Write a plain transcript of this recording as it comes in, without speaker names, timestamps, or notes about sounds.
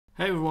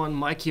Hey everyone,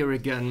 Mike here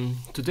again.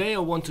 Today I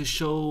want to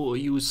show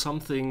you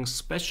something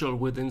special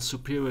within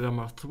Superior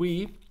Drummer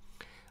 3,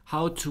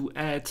 how to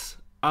add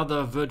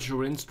other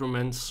virtual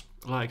instruments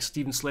like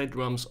Steven Slate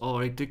Drums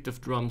or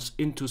Addictive Drums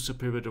into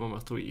Superior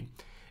Drummer 3.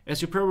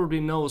 As you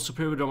probably know,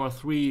 Superior Drummer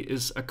 3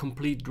 is a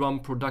complete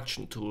drum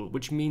production tool,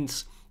 which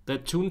means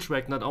that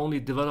Toontrack not only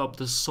developed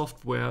the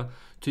software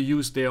to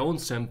use their own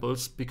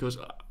samples, because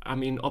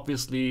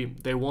obviously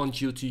they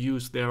want you to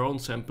use their own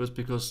samples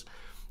because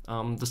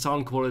the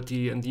sound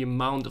quality and the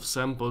amount of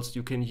samples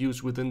you can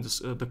use within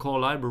the core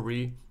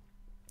library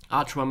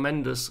are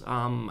tremendous,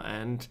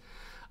 and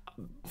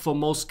for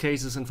most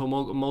cases and for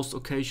most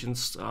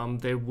occasions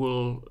they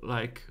will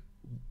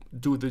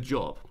do the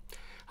job.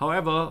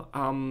 However,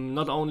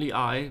 not only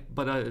I,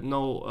 but I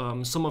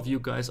know some of you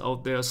guys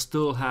out there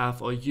still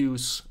have or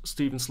use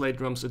Steven Slate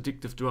Drums,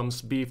 Addictive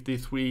Drums,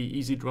 BFD3,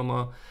 Easy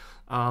Drummer,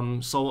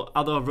 so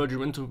other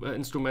virtual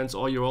instruments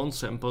or your own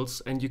samples,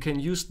 and you can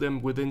use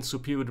them within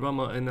Superior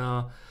Drummer in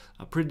a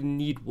pretty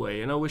neat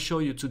way. And I will show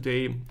you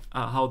today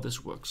how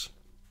this works.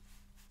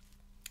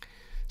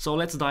 So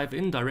let's dive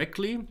in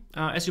directly.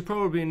 As you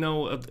probably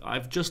know,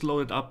 I've just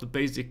loaded up the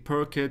basic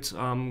per kit,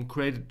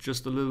 created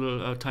just a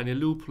little tiny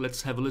loop.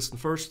 Let's have a listen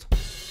first.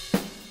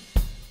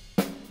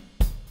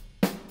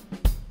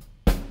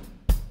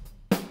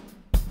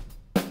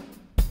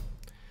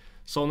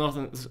 So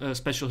nothing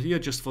special here,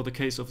 just for the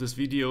case of this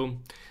video.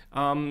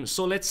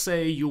 So let's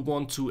say you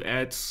want to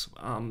add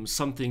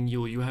something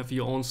new. You have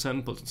your own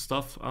samples and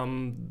stuff.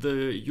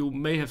 You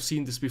may have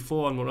seen this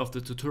before on one of the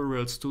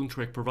tutorials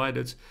Toontrack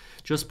provided.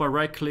 Just by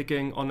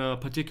right-clicking on a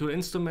particular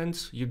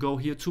instrument, you go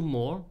here to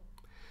More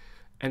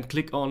and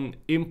click on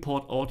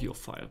Import Audio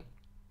File.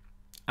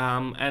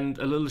 And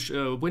a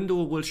little window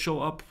will show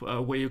up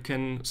where you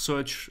can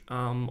search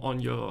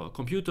on your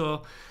computer.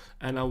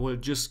 And I will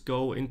just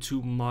go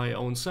into my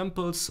own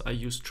samples. I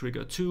use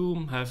Trigger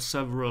 2, have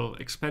several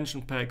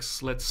expansion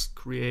packs. Let's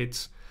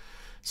create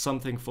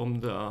something from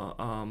the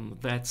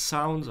that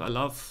sound. I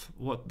love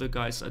what the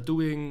guys are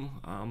doing.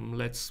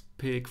 Let's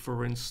pick,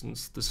 for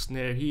instance, the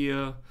snare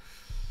here.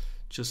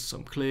 Just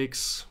some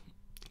clicks.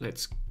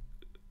 Let's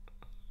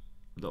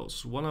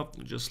those one up.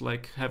 Just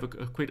like have a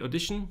quick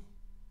audition.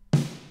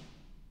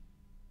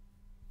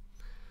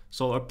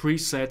 So a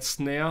preset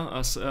snare,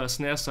 a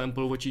snare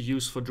sample which you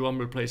use for drum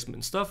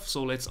replacement stuff.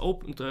 So let's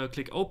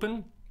click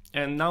open,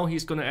 and now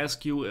he's gonna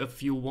ask you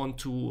if you want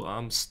to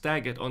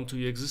stack it onto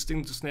your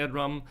existing snare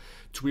drum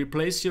to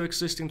replace your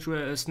existing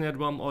snare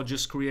drum, or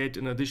just create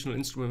an additional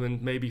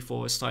instrument, maybe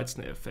for a side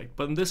snare effect.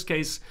 But in this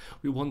case,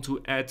 we want to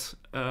add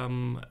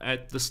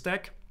the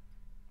stack.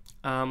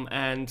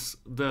 And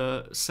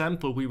the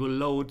sample we will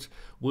load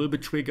will be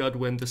triggered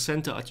when the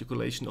center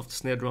articulation of the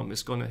snare drum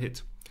is gonna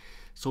hit.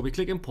 So we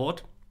click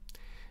import.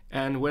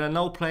 And when I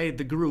now play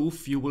the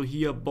groove, you will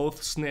hear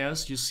both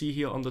snares. You see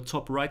here on the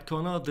top right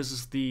corner, this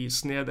is the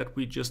snare that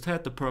we just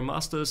had, the Per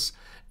Masters,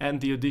 and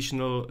the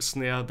additional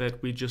snare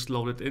that we just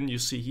loaded in. You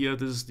see here,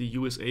 this is the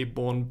USA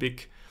Born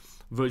Big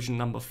version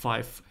number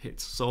 5 hit.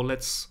 So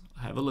let's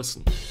have a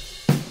listen.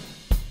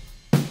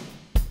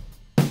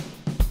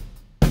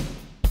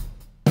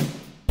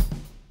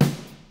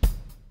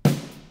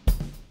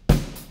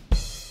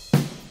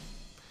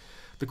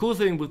 The cool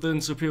thing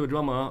within Superior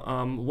Drummer,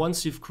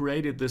 once you've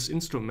created this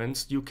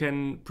instrument, you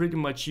can pretty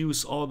much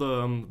use all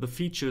the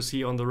features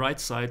here on the right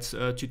side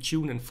to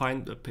tune and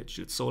find the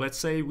pitches. So let's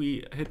say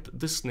we hit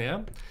this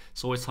snare,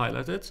 so it's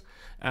highlighted,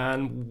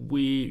 and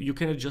you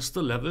can adjust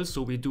the level,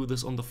 so we do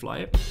this on the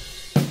fly.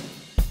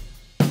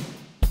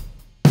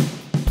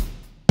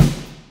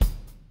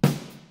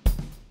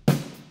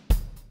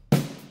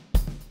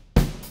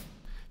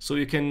 So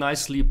you can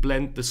nicely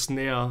blend the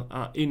snare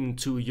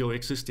into your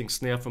existing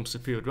snare from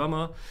Superior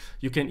Drummer.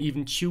 You can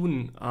even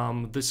tune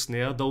this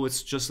snare, though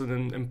it's just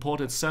an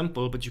imported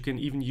sample, but you can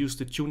even use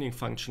the tuning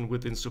function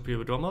within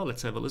Superior Drummer.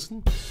 Let's have a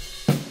listen.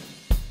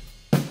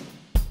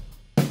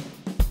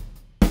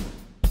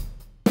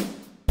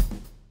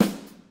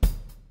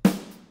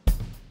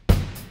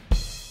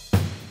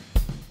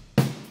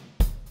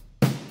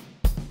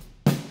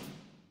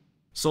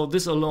 So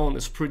this alone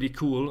is pretty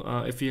cool.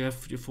 If you have,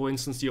 for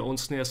instance, your own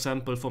snare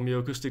sample from your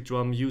acoustic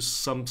drum, use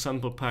some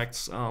sample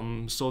packs,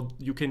 so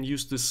you can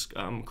use this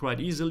quite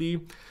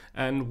easily.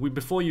 And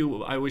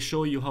I will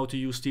show you how to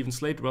use Steven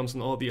Slate Drums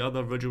and all the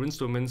other virtual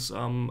instruments.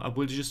 I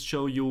will just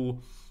show you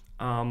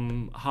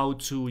how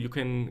you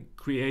can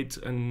create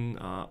an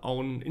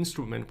own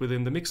instrument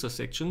within the mixer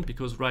section,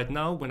 because right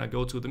now when I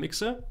go to the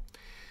mixer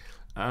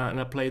and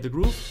I play the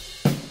groove,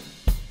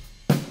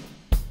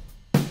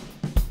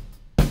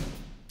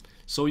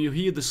 so you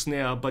hear the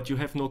snare, but you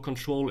have no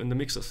control in the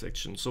mixer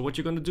section. So what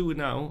you're gonna do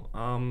now,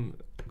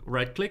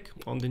 right click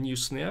on the new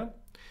snare,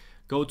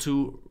 go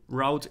to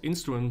Route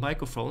Instrument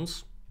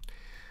Microphones,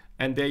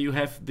 and there you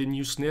have the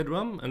new snare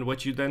drum. And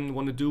what you then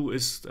wanna do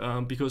is,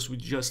 because we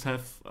just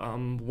have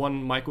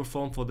one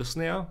microphone for the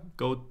snare,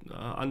 go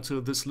until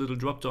this little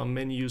drop-down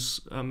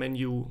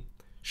menu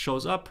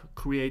shows up,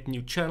 create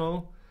new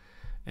channel,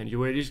 and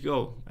you're ready to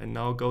go. And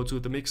now go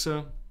to the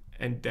mixer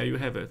And there you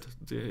have it.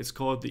 It's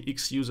called the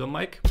X User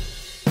mic.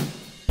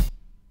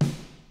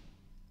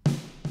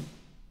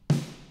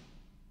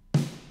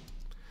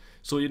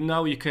 So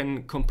now you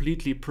can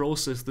completely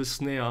process the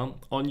snare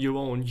on your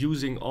own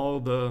using all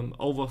the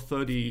over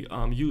 30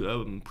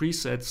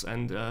 presets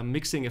and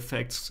mixing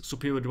effects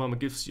Superior Drummer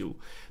gives you.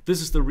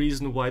 This is the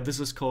reason why this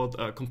is called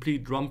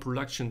complete drum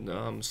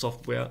production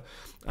software.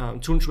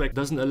 Toontrack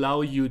doesn't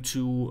allow you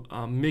to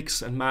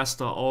mix and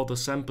master all the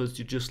samples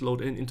you just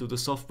load into the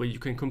software. You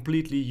can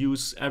completely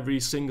use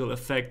every single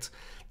effect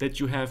that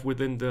you have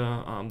within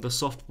the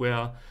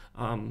software,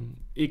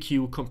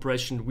 EQ,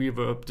 compression,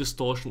 reverb,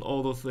 distortion,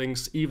 all those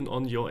things, even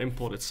on your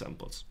imported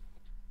samples.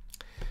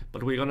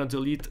 But we're gonna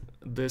delete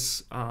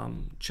this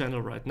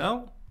channel right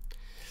now,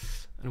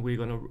 and we're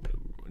gonna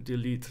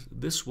delete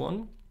this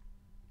one.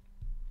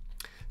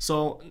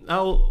 So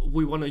now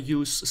we want to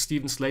use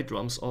Steven Slate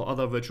Drums or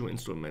other virtual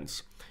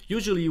instruments.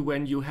 Usually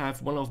when you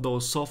have one of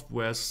those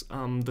softwares,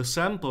 the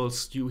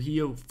samples you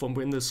hear from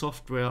within the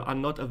software are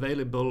not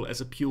available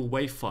as a pure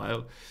WAV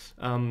file,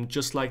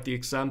 just like the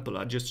example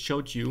I just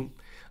showed you.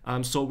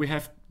 So we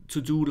have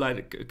to do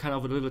like kind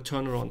of a little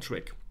turnaround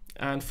trick.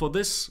 And for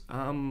this,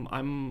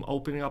 I'm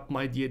opening up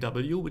my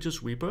DAW, which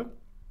is Reaper.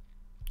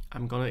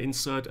 I'm gonna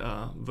insert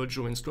a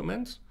virtual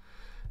instrument.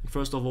 And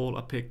first of all,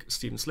 I pick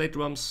Steven Slate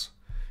Drums,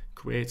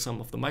 create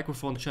some of the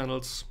microphone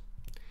channels.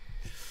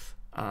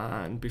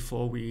 And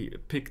before we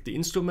pick the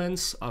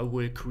instruments, I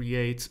will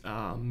create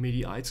a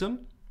MIDI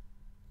item.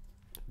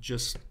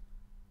 Just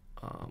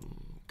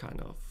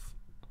kind of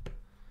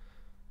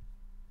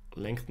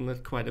lengthen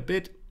it quite a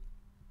bit.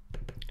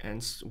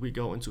 And we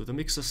go into the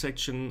mixer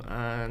section,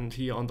 and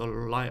here on the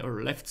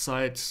left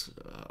side,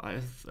 I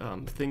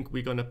think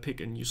we're gonna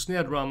pick a new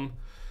snare drum.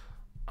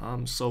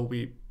 So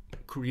we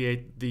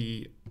create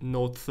the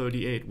note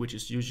 38, which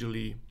is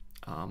usually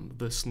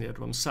the snare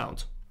drum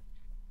sound.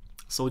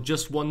 So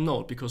just one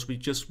note, because we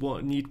just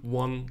need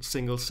one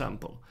single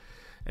sample.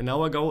 And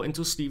now I go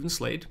into Steven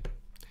Slate,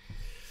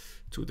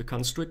 to the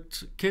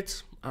Construct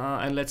kit,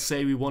 and let's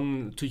say we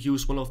want to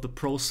use one of the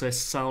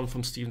processed sound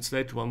from Steven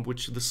Slate Drum,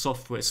 which the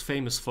software is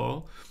famous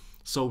for.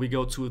 So we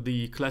go to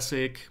the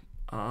classic,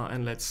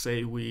 and let's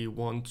say we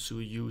want to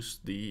use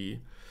the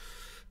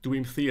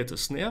Dream Theater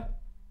snare.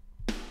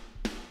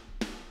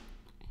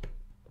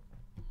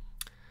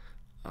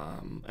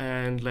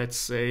 And let's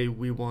say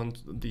we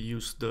want to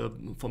use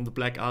from the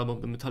Black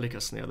Album, the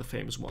Metallica snare, the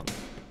famous one.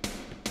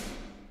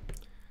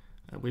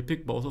 And we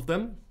pick both of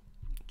them.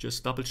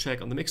 Just double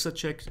check on the mixer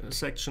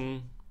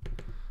section,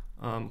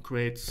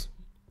 create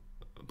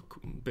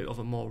a bit of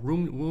a more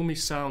roomy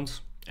sound.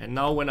 And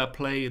now when I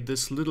play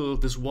this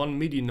one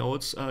MIDI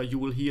notes, you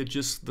will hear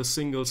just the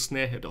single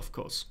snare hit, of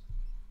course.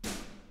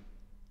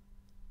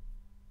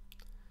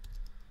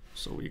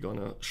 So we're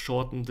gonna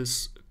shorten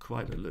this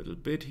quite a little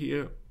bit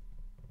here,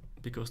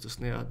 because the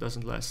snare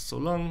doesn't last so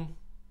long.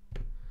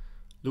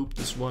 Loop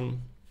this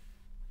one.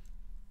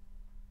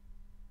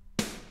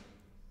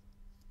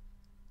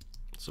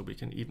 So we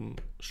can even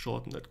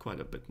shorten that quite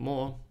a bit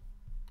more.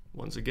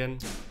 Once again.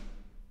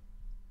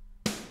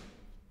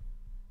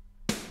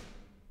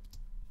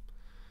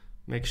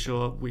 Make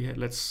sure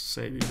let's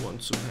say we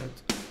want to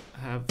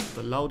have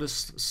the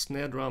loudest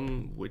snare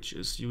drum, which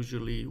is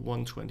usually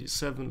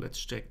 127.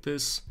 Let's check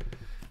this.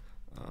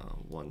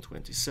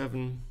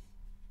 127.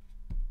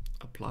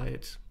 Apply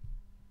it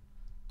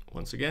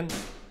once again.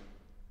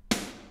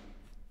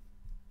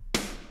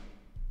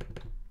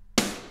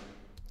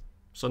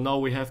 So now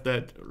we have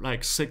that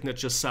like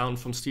signature sound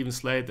from Steven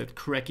Slate, that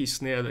cracky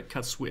snare that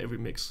cuts through every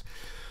mix.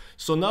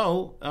 So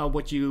now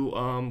what you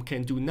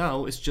can do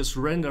now is just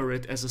render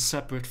it as a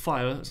separate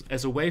file,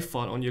 as a WAV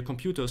file on your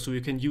computer, so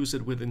you can use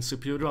it within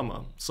Superior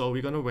Drummer. So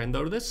we're gonna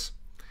render this.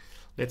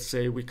 Let's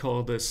say we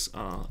call this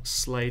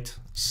Slate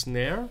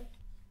Snare.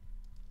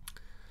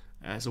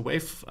 As a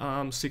WAV,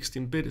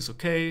 16-bit is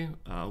okay.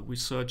 We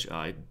search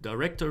a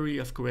directory.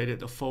 I've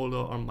created a folder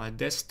on my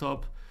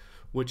desktop,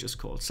 which is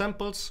called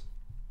Cymbals.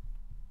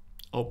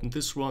 Open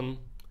this one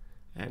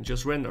and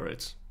just render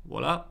it.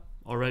 Voila,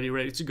 already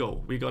ready to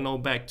go. We go now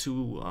back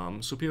to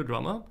Superior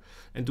Drummer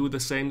and do the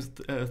same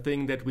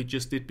thing that we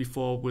just did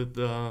before with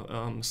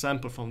the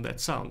sample from that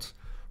sound.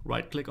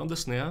 Right click on the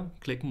snare,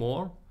 click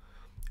More,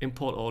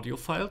 import audio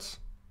files,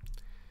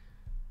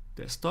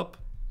 desktop,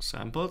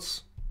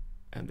 samples,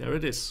 and there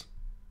it is.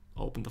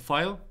 Open the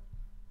file.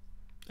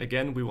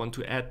 Again, we want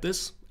to add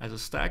this as a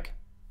stack.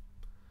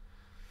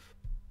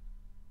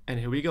 And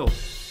here we go.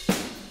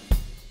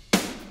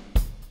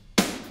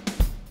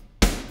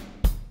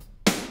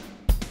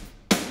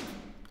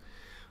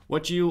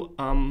 What you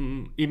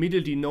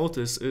immediately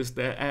notice is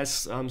that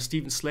as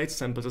Steven Slate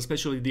samples,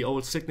 especially the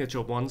old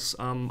signature ones,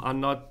 are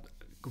not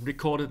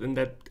recorded in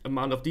that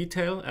amount of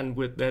detail and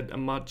with that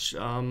much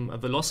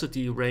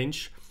velocity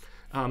range.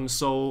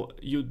 So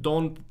you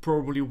don't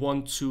probably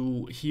want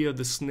to hear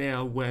the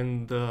snare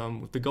when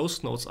the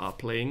ghost notes are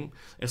playing,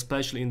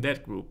 especially in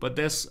that group. But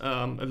there's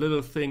a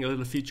little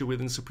feature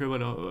within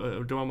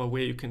Superior Drummer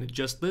where you can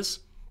adjust this.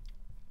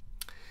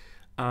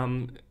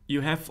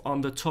 you have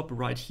on the top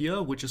right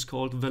here, which is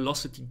called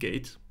velocity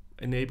gate.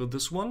 Enable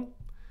this one.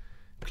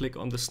 Click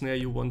on the snare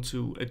you want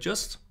to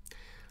adjust.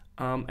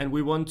 And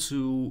we want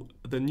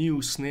the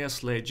new snare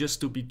slate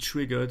just to be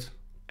triggered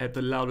at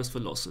the loudest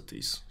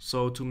velocities.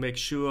 So to make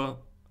sure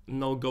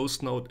no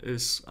ghost note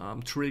is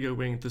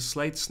triggering the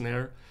slate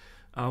snare,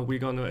 we're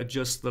gonna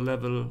adjust the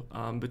level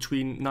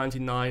between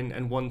 99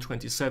 and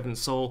 127.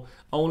 So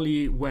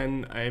only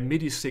when a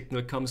MIDI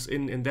signal comes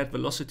in that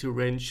velocity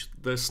range,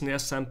 the snare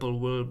sample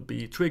will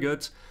be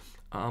triggered.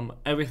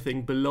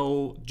 Everything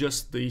below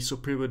just the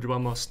Superior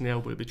Drummer snare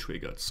will be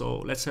triggered. So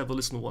let's have a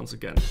listen once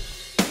again.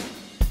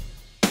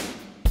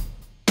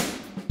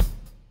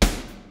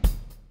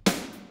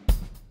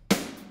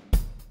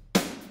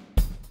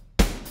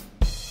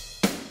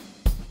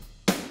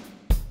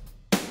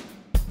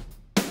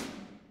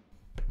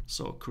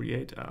 So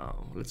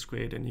let's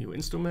create a new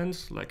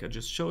instrument like I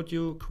just showed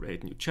you,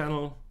 create new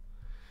channel.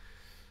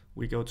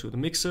 We go to the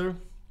mixer,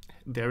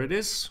 there it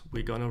is.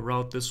 We're gonna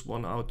route this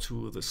one out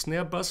to the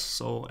snare bus,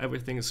 so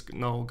everything is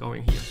now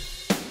going here.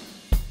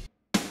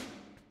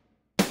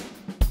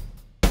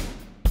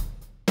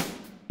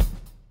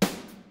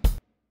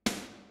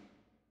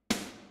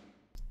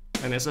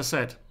 And as I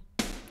said,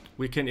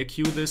 we can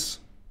EQ this.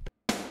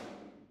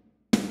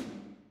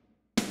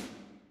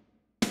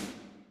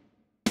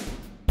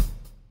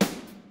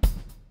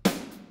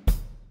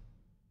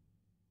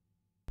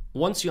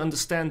 Once you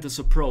understand this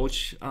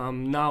approach,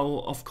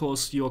 now of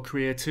course your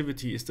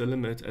creativity is the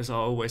limit, as I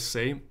always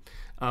say.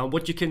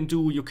 What you can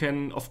do, you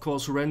can of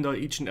course render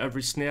each and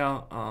every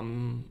snare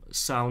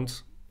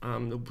sound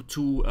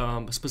to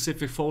a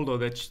specific folder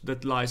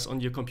that lies on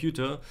your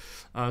computer,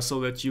 so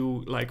that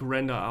you like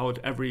render out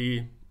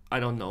every, I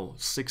don't know,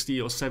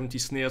 60 or 70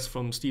 snares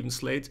from Steven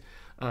Slate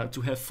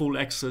to have full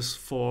access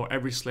for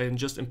every slate and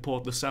just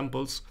import the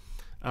samples.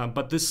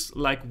 But this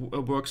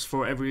works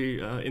for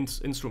every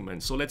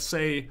instrument. So let's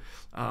say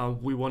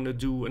we want to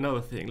do another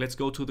thing. Let's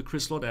go to the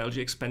Chris Lord LG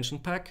expansion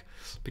pack,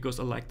 because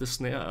I like the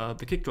snare,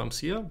 the kick drums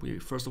here.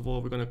 First of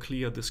all, we're going to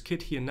clear this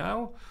kit here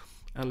now.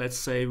 And let's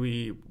say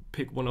we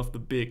pick one of the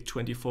big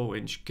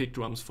 24-inch kick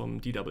drums from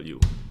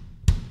DW.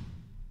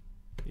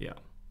 Yeah.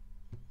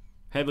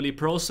 Heavily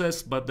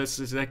processed, but that's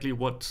exactly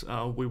what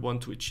we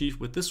want to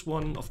achieve with this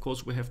one. Of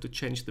course, we have to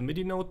change the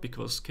MIDI note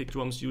because kick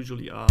drums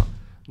usually are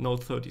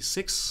note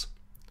 36.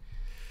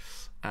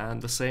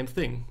 And the same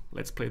thing.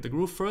 Let's play the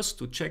groove first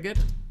to check it.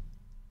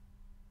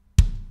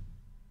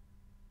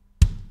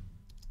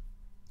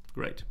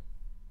 Great.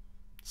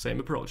 Same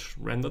approach.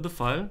 Render the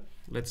file.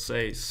 Let's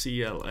say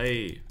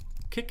CLA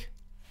kick.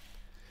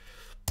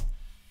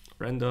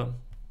 Render.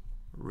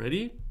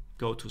 Ready.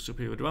 Go to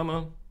Superior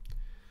Drummer.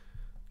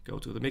 Go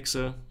to the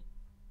mixer.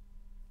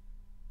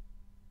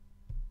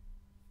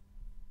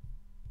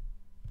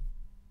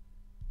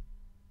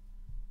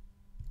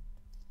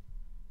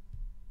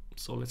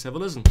 So let's have a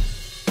listen.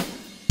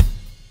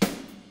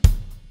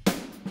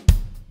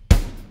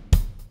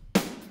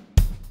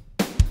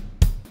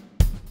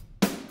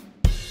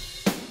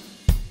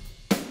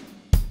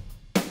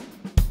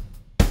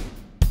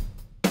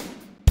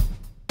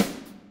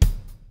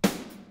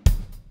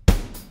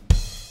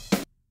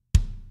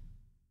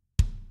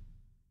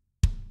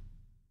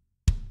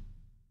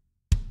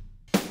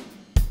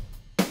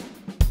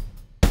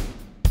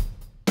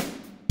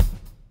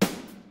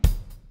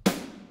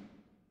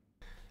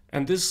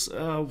 And this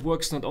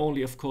works not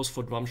only, of course,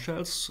 for drum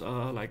shells,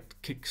 like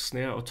kick,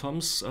 snare, or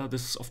toms.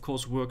 This, of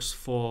course, works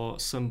for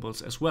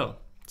cymbals as well.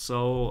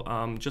 So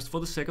just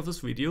for the sake of this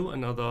video,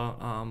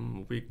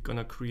 we're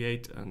gonna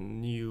create a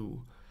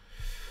new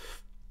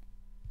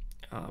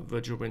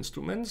virtual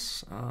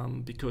instruments,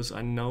 because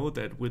I know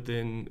that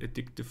within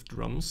Addictive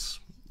Drums,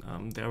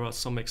 there are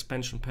some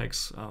expansion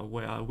packs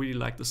where I really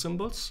like the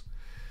cymbals.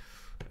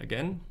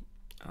 Again,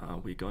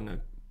 we're gonna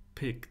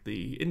pick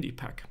the indie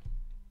pack.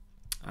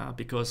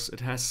 Because it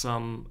has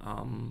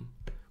some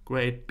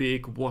great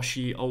big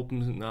washy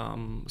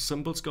open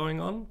cymbals going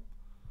on.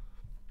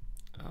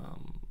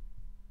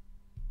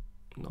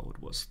 No, it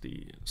was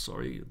the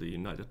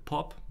United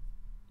Pop.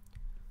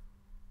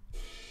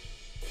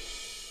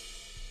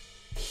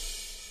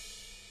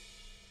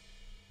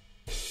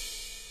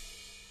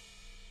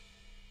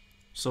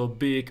 So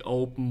big,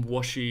 open,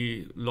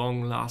 washy,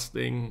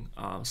 long-lasting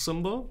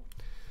cymbal.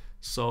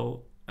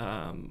 So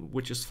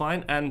which is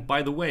fine. And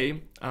by the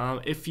way,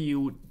 if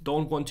you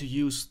don't want to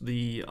use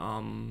the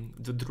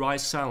dry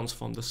sounds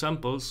from the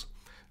samples,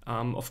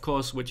 of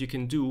course, what you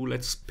can do,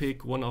 let's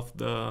pick one of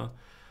the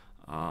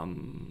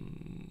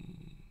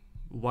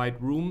White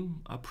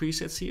Room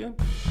presets here.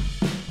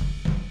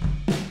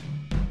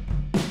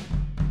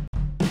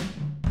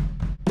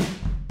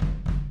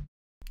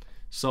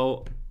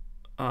 So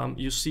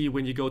you see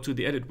when you go to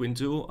the edit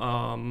window,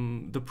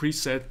 the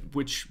preset,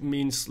 which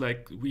means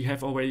like we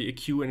have already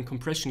EQ and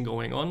compression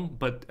going on,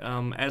 but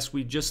as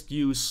we just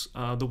use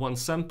the one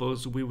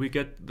samples, we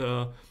get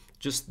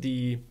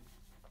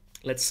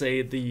let's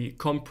say the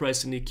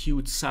compressed and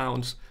EQ'd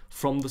sound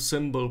from the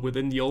cymbal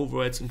within the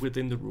overheads and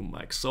within the room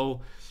mic.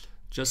 So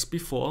just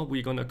before,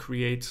 we're gonna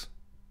create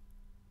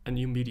a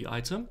new MIDI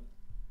item.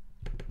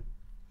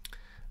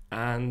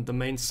 And the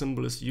main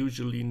cymbal is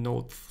usually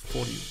note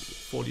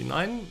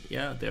 49.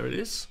 Yeah, there it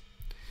is.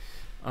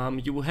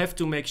 You will have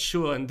to make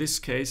sure in this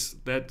case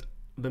that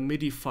the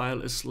MIDI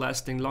file is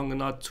lasting long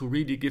enough to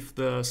really give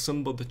the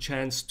cymbal the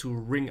chance to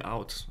ring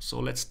out. So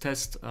let's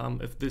test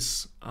if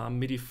this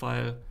MIDI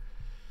file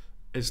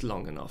is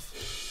long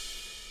enough.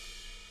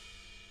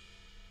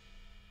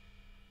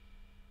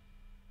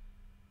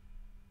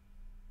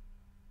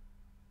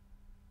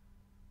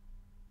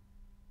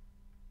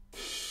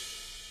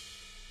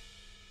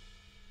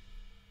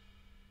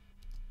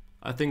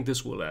 I think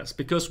this will last,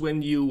 because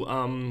when you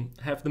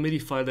have the MIDI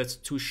file that's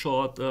too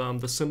short,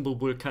 the cymbal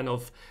will kind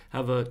of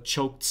have a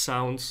choked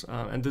sound,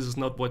 and this is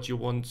not what you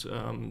want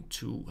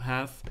to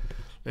have.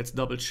 Let's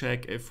double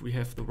check if we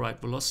have the right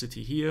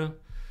velocity here.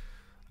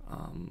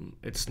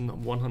 It's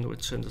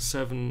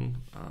 127,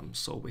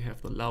 so we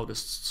have the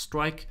loudest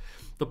strike.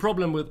 The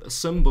problem with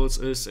cymbals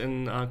is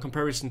in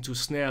comparison to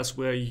snares,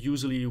 where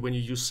usually when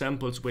you use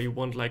samples where you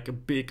want like a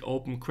big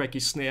open cracky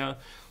snare,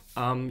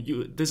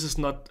 this is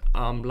not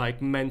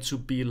like meant to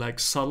be like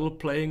subtle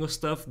playing or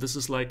stuff. This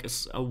is like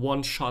a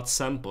one-shot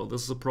sample.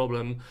 This is a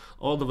problem.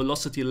 All the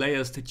velocity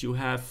layers that you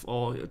have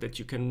or that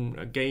you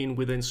can gain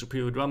within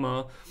Superior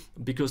Drummer,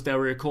 because they're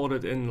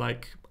recorded in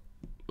like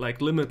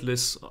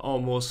limitless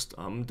almost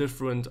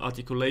different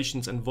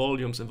articulations and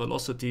volumes and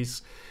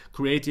velocities,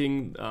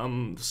 creating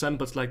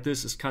samples like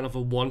this is kind of a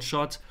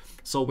one-shot.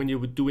 So when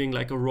you're doing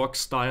like a rock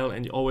style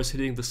and you're always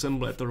hitting the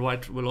cymbal at the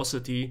right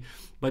velocity,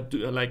 but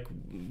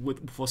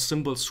for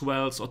cymbal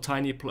swells or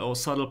tiny or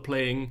subtle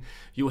playing,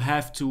 you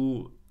have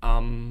to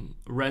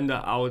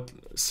render out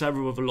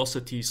several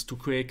velocities to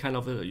create kind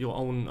of your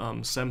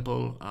own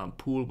sample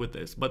pool with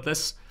this. But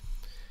let's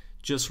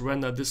just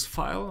render this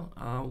file.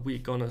 We're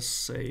gonna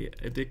say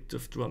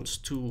Addictive Drums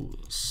 2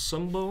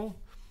 cymbal.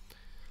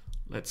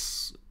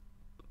 Let's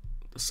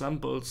the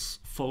samples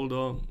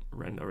folder,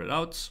 render it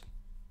out.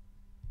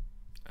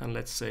 And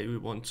let's say we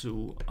want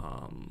to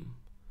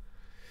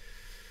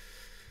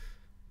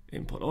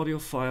import audio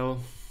file,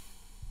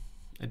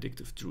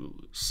 Addictive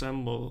Drums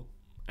cymbal,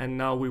 and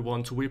now we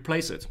want to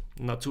replace it,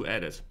 not to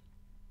add it.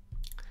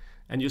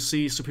 And you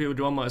see Superior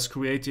Drummer is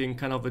creating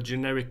kind of a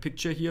generic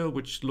picture here,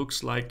 which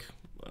looks like,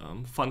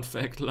 fun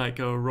fact, like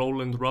a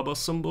Roland rubber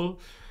cymbal.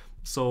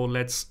 So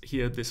let's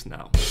hear this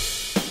now.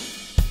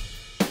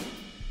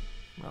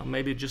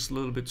 Maybe just a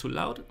little bit too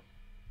loud.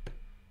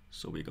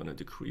 So we're gonna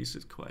decrease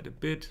it quite a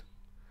bit.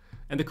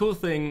 And the cool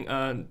thing,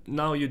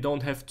 now you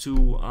don't have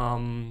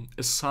to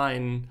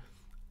assign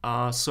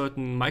a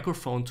certain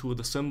microphone to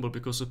the cymbal,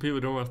 because Superior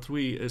Drummer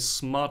 3 is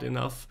smart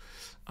enough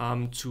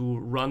to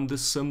run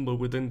this cymbal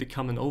within the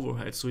common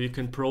overhead. So you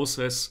can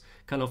process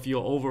kind of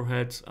your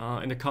overhead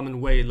in a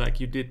common way like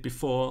you did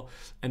before,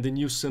 and the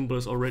new cymbal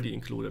is already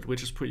included,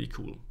 which is pretty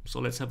cool. So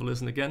let's have a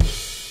listen again.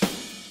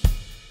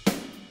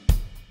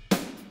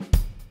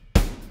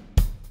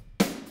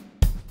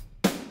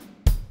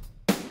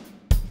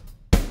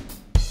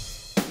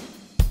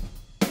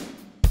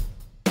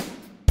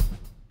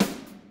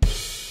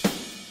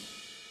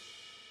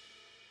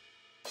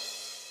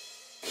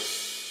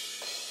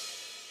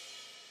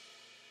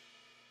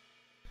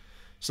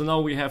 So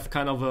now we have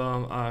kind of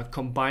a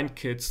combined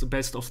kit, the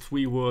best of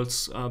three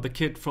worlds. The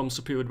kit from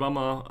Superior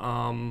Drummer,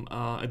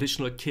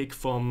 additional kick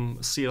from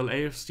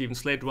CLA, Steven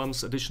Slate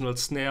Drums, additional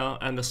snare,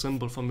 and a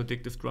cymbal from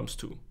Addictive Drums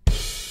 2.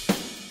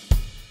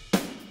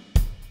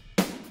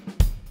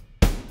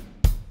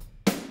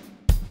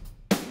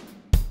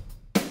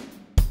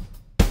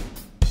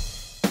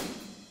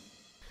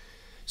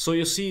 So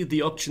you see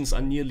the options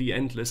are nearly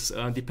endless,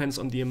 depends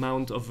on the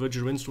amount of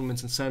virtual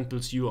instruments and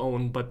samples you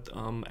own, but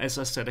as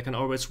I said, I can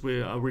always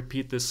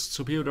repeat this.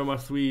 Superior Drummer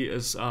 3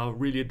 is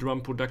really a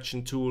drum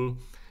production tool.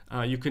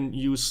 You can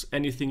use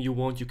anything you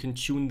want, you can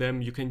tune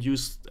them, you can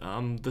use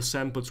the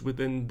samples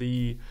within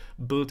the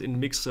built-in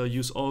mixer,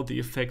 use all the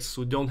effects,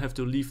 so you don't have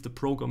to leave the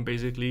program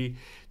basically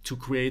to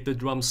create the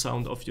drum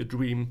sound of your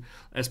dream,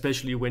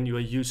 especially when you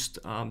are used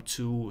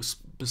to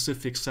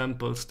specific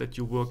samples that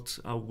you worked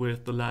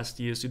with the last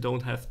years. You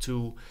don't have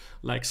to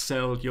like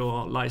sell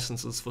your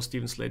licenses for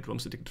Steven Slate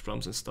Drums, Addictive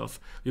Drums and stuff.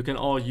 You can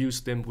all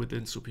use them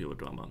within Superior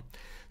Drummer.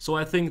 So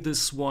I think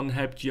this one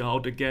helped you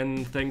out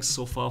again. Thanks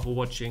so far for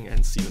watching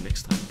and see you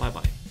next time. Bye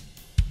bye.